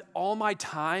going to spend all my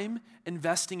time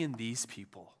investing in these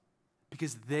people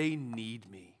because they need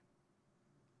me.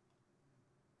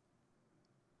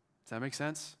 Does that make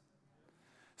sense?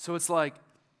 So it's like,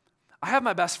 I have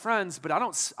my best friends, but I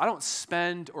don't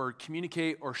spend or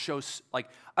communicate or show, like,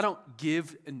 I don't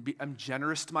give and I'm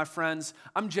generous to my friends.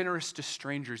 I'm generous to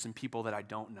strangers and people that I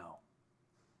don't know.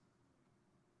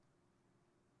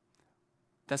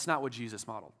 That's not what Jesus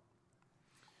modeled.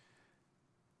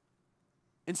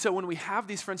 And so when we have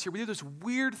these friends here, we do this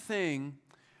weird thing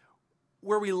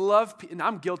where we love, and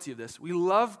I'm guilty of this, we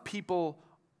love people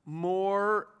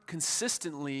more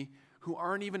consistently who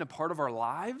aren't even a part of our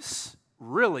lives,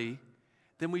 really,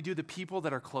 than we do the people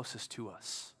that are closest to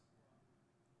us.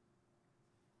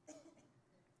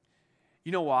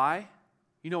 You know why?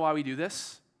 You know why we do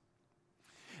this?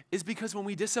 Is because when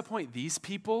we disappoint these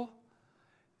people,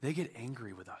 they get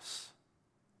angry with us.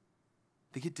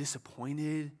 They get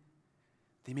disappointed.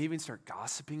 They may even start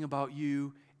gossiping about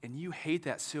you, and you hate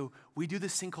that. So we do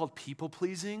this thing called people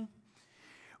pleasing,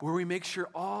 where we make sure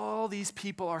all these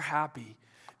people are happy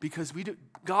because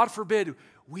God forbid,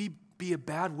 we be a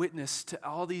bad witness to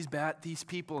all these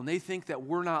people, and they think that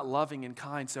we're not loving and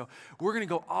kind. So we're going to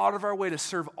go out of our way to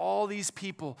serve all these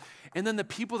people. And then the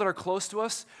people that are close to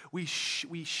us, we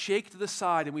shake to the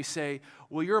side and we say,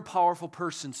 well, you're a powerful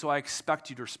person, so I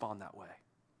expect you to respond that way.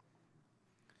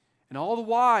 And all the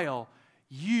while,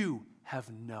 you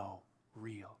have no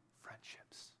real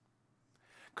friendships.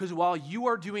 Because while you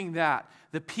are doing that,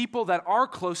 the people that are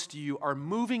close to you are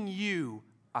moving you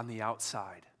on the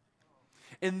outside.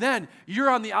 And then you're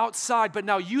on the outside, but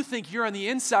now you think you're on the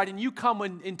inside, and you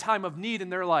come in time of need,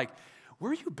 and they're like,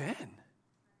 where you been?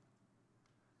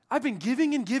 I've been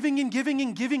giving and giving and giving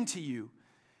and giving to you.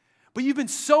 But you've been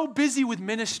so busy with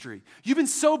ministry. You've been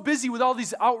so busy with all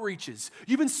these outreaches.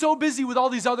 You've been so busy with all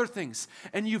these other things.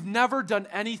 And you've never done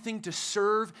anything to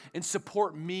serve and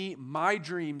support me, my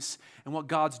dreams, and what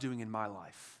God's doing in my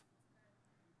life.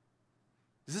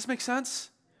 Does this make sense?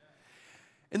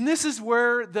 And this is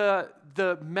where the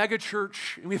mega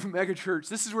church, and we have a mega church,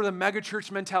 this is where the mega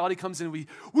church mentality comes in.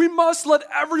 We must let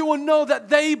everyone know that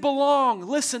they belong.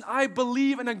 Listen, I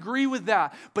believe and agree with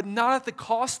that, but not at the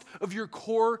cost of your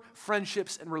core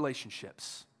friendships and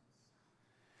relationships.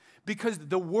 Because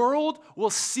the world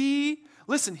will see,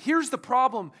 listen, here's the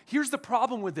problem. Here's the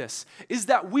problem with this, is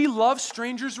that we love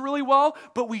strangers really well,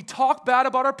 but we talk bad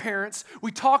about our parents.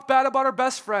 We talk bad about our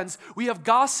best friends. We have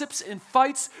gossips and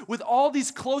fights with all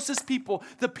these closest people.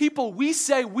 The people we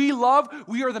say we love,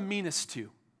 we are the meanest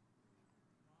to.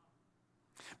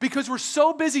 Because we're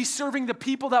so busy serving the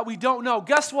people that we don't know.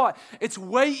 Guess what? It's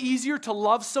way easier to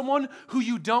love someone who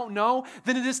you don't know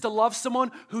than it is to love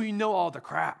someone who you know all the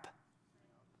crap.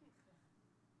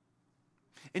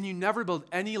 And you never build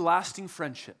any lasting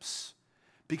friendships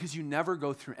because you never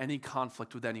go through any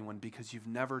conflict with anyone because you've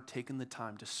never taken the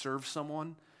time to serve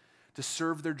someone, to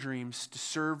serve their dreams, to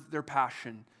serve their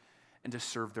passion, and to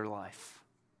serve their life.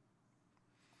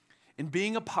 And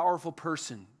being a powerful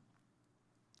person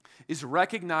is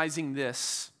recognizing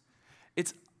this.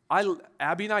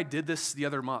 Abby and I did this the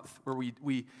other month where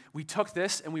we took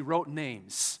this and we wrote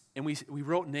names. And we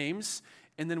wrote names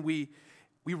and then we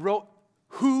wrote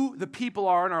who the people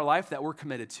are in our life that we're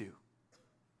committed to.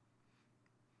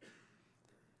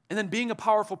 And then being a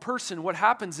powerful person, what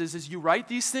happens is you write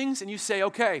these things and you say,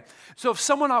 okay, so if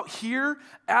someone out here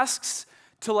asks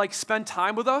to spend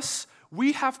time with us,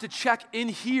 we have to check in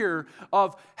here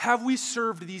of, have we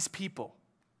served these people?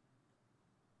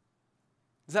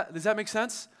 Does that make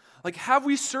sense? Have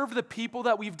we served the people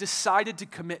that we've decided to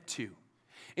commit to?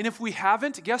 And if we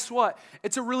haven't, guess what?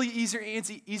 It's a really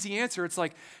easy answer. It's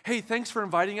like, hey, thanks for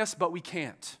inviting us, but we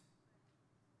can't.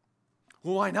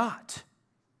 Well, why not?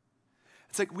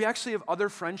 It's like we actually have other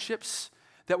friendships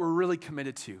that we're really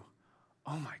committed to.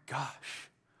 Oh my gosh,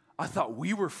 I thought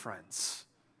we were friends.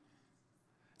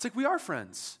 It's like we are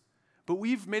friends, but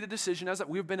we've made a decision as that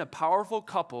we've been a powerful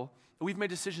couple, and we've made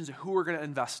decisions of who we're going to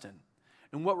invest in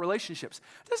and what relationships.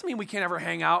 It doesn't mean we can't ever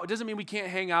hang out. It doesn't mean we can't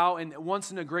hang out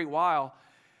once in a great while.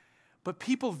 But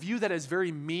people view that as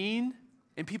very mean,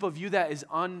 and people view that as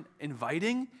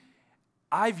uninviting.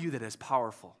 I view that as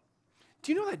powerful.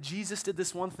 Do you know that Jesus did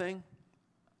this one thing?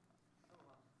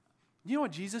 You know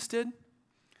what Jesus did?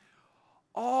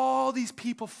 All these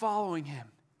people following him.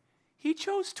 He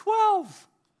chose 12.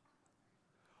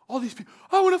 All these people,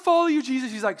 I want to follow you,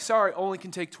 Jesus. He's like, sorry, only can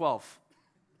take 12.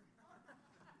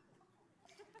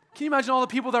 Can you imagine all the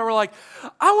people that were like,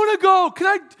 I want to go.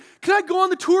 Can I go on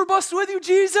the tour bus with you,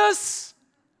 Jesus?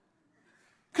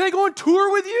 Can I go on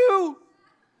tour with you?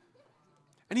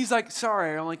 And he's like,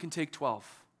 sorry, I only can take 12.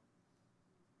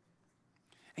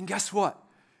 And guess what?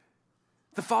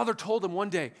 The Father told him one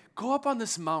day, go up on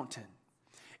this mountain,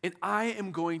 and I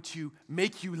am going to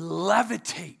make you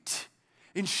levitate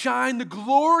and shine the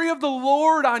glory of the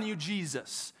Lord on you,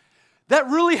 Jesus. That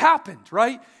really happened,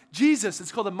 right? Jesus,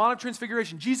 it's called the Mount of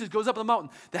Transfiguration. Jesus goes up on the mountain,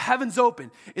 the heavens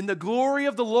open, in the glory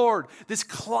of the Lord, this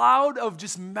cloud of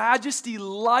just majesty,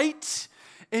 light,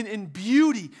 and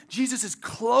beauty. Jesus is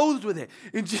clothed with it,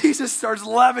 and Jesus starts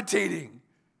levitating.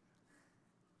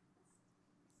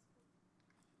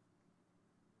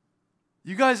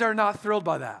 You guys are not thrilled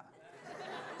by that.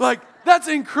 That's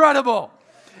incredible.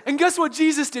 And guess what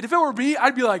Jesus did? If it were me,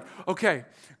 I'd be like, okay,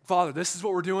 Father, this is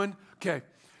what we're doing. Okay.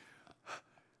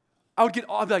 I'd be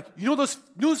like,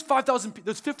 those 5,000,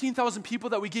 those 15,000 people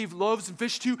that we gave loaves and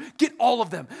fish to, get all of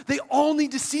them. They all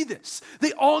need to see this.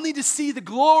 They all need to see the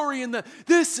glory and the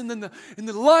this and then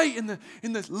the light and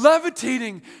the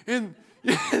levitating and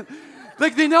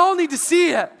they all need to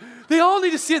see it. They all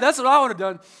need to see it. That's what I would have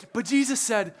done. But Jesus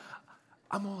said,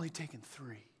 I'm only taking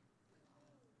 3.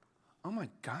 Oh my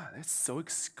God, that's so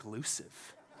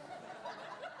exclusive.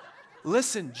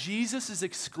 Listen, Jesus is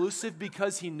exclusive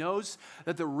because he knows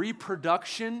that the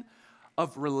reproduction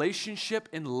of relationship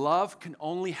and love can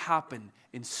only happen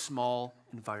in small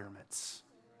environments.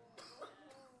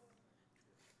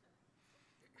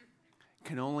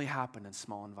 Can only happen in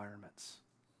small environments.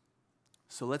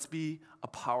 So let's be a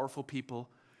powerful people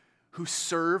who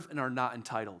serve and are not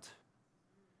entitled,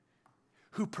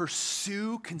 who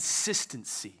pursue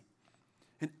consistency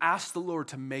and ask the Lord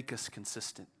to make us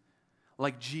consistent.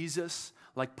 Like Jesus,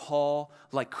 like Paul,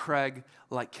 like Craig,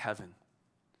 like Kevin.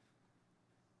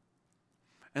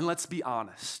 And let's be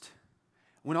honest.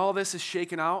 When all this is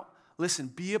shaken out, listen,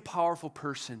 be a powerful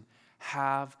person.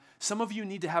 Some of you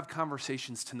need to have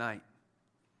conversations tonight.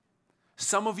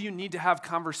 Some of you need to have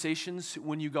conversations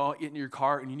when you go in your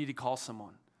car and you need to call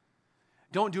someone.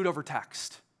 Don't do it over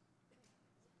text.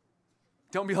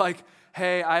 Don't be like,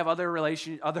 hey, I have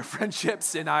other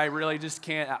friendships, and I really just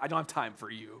can't, I don't have time for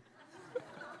you.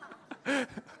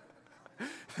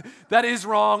 That is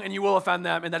wrong, and you will offend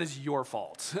them, and that is your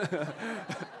fault.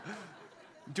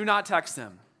 Do not text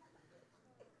them.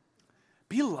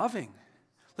 Be loving.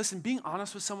 Listen, being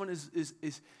honest with someone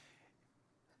is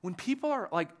when people are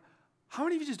like, how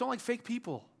many of you just don't like fake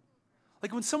people?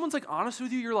 Like when someone's like honest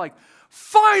with you, you're like,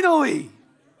 finally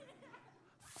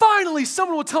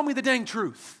someone will tell me the dang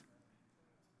truth.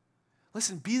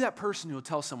 Listen, be that person who will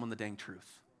tell someone the dang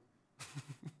truth.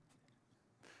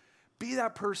 Be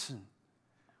that person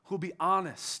who will be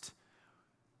honest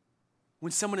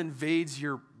when someone invades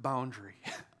your boundary.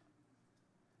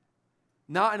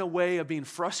 Not in a way of being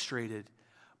frustrated,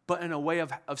 but in a way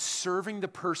of serving the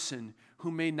person who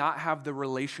may not have the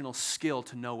relational skill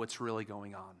to know what's really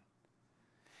going on.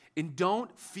 And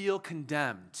don't feel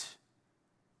condemned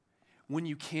when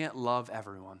you can't love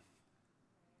everyone.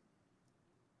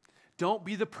 Don't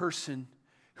be the person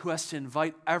who has to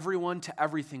invite everyone to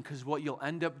everything, because what you'll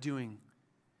end up doing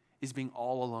is being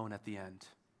all alone at the end.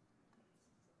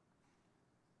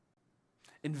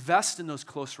 Invest in those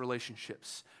close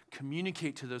relationships.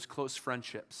 Communicate to those close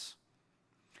friendships.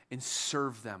 And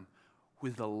serve them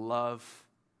with the love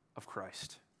of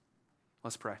Christ.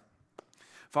 Let's pray.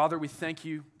 Father, we thank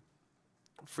you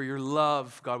for your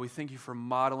love. God, we thank you for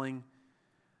modeling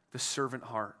the servant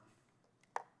heart.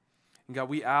 And God,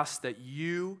 we ask that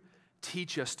you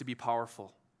teach us to be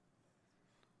powerful.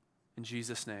 In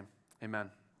Jesus' name, amen.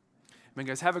 Amen,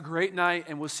 guys. Have a great night,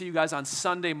 and we'll see you guys on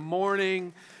Sunday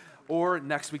morning or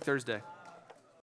next week, Thursday.